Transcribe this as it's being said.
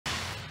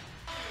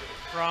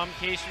From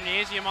Case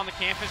Gymnasium on the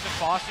campus of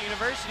Boston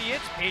University,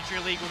 it's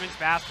Patriot League Women's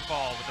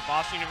Basketball with the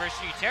Boston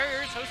University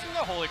Terriers hosting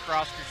the Holy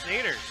Cross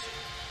Crusaders.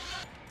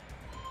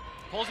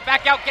 Pulls it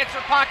back out, gets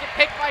her pocket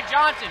picked by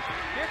Johnson.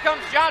 Here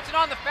comes Johnson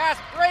on the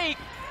fast break.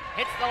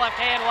 Hits the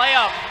left-hand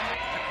layup.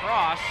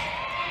 Across.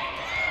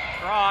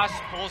 Cross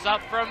pulls up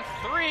from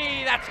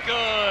three. That's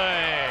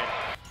good.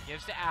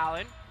 Gives to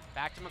Allen.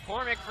 Back to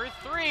McCormick for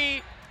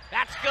three.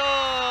 That's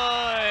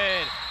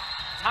good.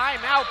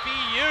 Timeout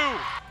BU.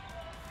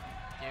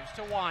 Gives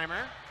to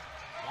Weimer.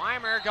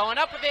 Weimer going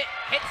up with it.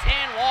 Hits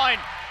hand one.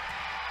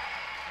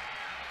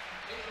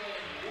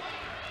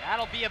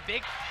 That'll be a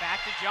big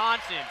back to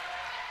Johnson.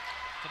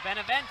 To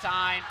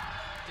Benaventine.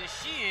 To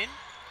Sheehan.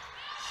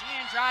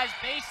 Sheehan drives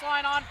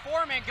baseline on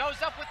Foreman. Goes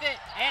up with it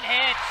and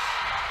hits.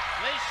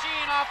 Liz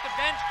Sheehan off the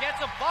bench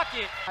gets a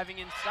bucket.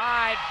 Driving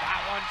inside.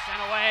 That one sent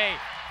away.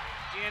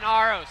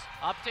 Giannaros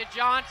up to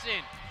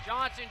Johnson.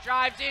 Johnson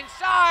drives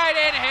inside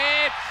and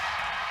hits.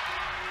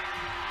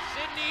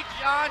 Sydney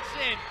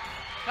Johnson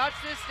cuts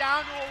this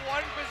down to a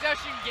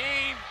one-possession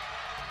game.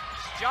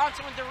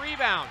 Johnson with the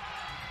rebound.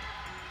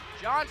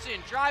 Johnson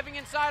driving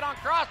inside on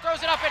cross,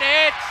 throws it up and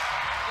hits.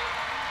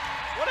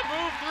 What a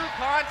move through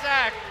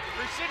contact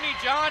for Sydney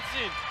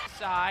Johnson.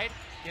 Side,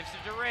 gives to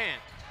Durant.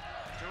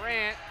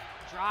 Durant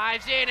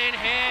drives in and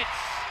hits.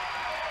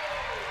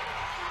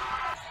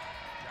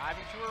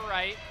 Driving to her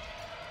right.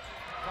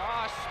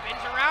 Cross,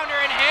 spins around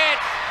her and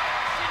hits.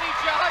 Sydney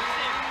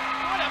Johnson,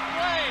 what a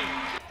play.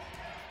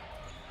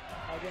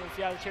 Again,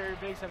 Seattle Terrier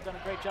Bigs have done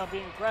a great job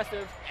being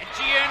aggressive. And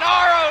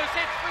Giannaros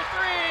hits for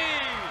three.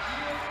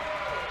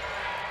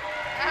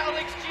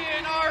 Alex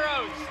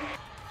Giannaros.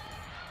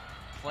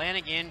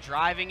 Flanagan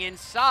driving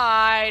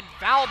inside.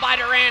 Foul by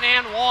Durant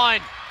and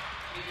one.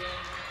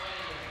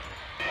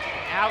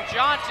 Now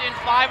Johnson,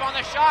 5 on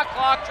the shot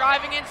clock,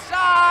 driving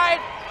inside.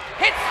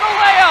 Hits the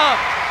layup.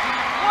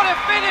 What a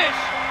finish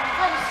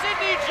from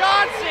Sydney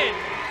Johnson.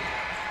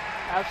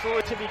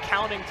 Absolutely to be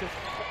counting to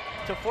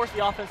force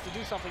the offense to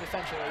do something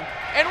essentially.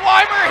 And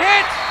Weimer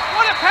hits.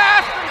 What a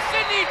pass from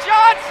Sydney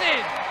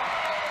Johnson.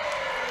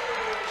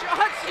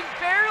 Johnson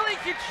barely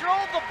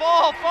controlled the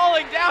ball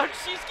falling down.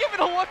 She's giving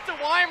a look to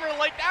Weimer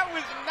like that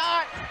was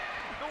not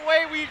the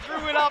way we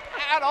drew it up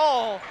at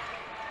all.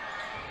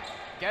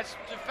 Gets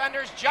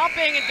defenders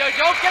jumping and don't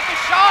get the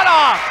shot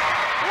off.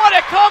 What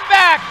a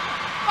comeback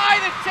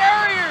by the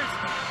Terriers.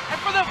 And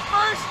for the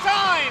first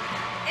time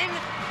in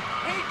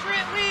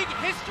Patriot League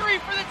history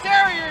for the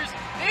Terriers,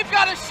 they've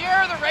got a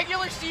share of the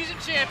regular season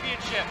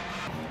championship.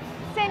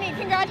 Sydney,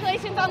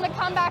 congratulations on the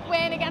comeback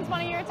win against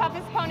one of your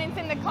toughest opponents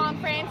in the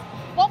conference.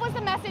 What was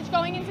the message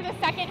going into the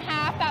second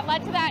half that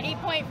led to that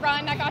 8-point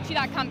run that got you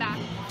that comeback?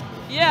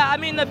 Yeah, I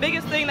mean, the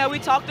biggest thing that we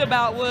talked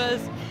about was,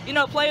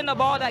 playing the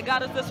ball that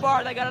got us this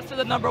far, that got us to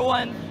the number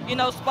one,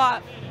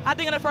 spot. I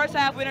think in the first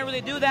half, we didn't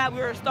really do that. We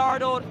were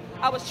startled.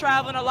 I was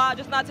traveling a lot,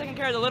 just not taking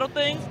care of the little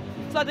things.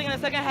 So I think in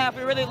the second half,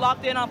 we really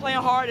locked in on playing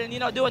hard and,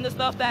 doing the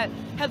stuff that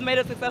has made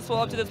us successful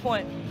up to this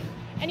point.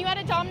 And you had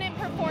a dominant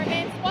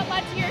performance. What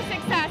led to your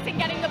success in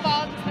getting the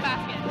ball into the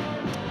basket?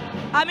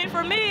 I mean,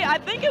 for me, I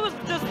think it was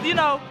just,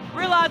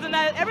 realizing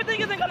that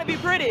everything isn't going to be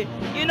pretty.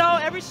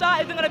 Every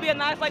shot isn't going to be a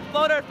nice,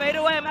 floater or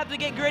fadeaway. I'm going to have to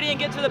get gritty and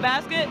get to the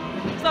basket.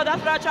 So that's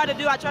what I try to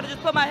do. I try to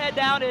just put my head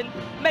down and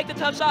make the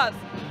tough shots.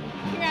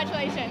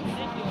 Congratulations.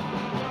 Thank you.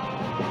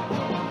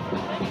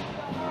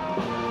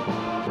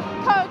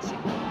 Coach,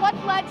 what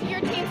led to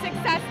your team's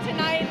success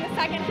tonight in the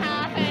second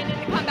half and in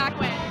the comeback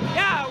win?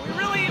 Yeah,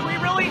 we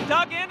really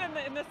dug in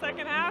the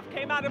second half,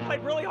 came out and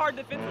played really hard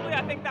defensively.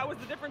 I think that was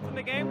the difference in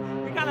the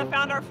game. We kind of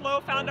found our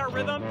flow, found our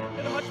rhythm,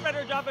 did a much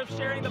better job of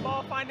sharing the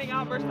ball, finding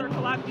out versus their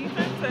collapse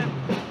defense, and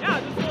yeah,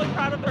 just really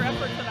proud of their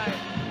effort tonight.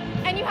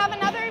 And you have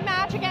another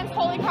match against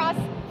Holy Cross.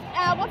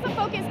 What's the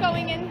focus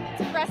going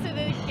into the rest of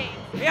the games?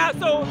 Yeah,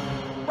 so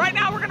right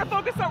now we're going to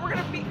focus on,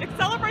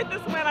 celebrate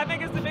this win, I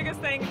think is the biggest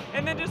thing,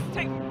 and then just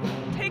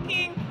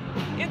taking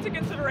into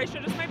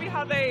consideration just maybe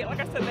how they, like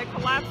I said, they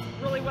collapsed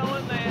really well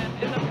in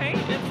the paint,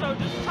 and so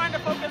just trying to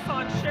focus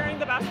on sharing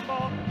the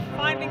basketball,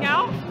 finding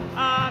out,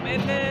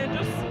 and then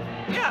just,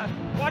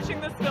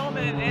 watching this film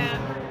and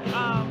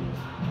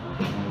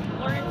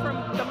learning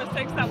from the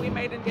mistakes that we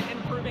made and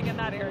improving in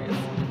that area.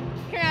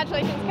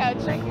 Congratulations,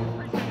 Coach. Thank you.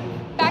 Appreciate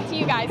it. Back to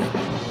you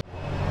guys.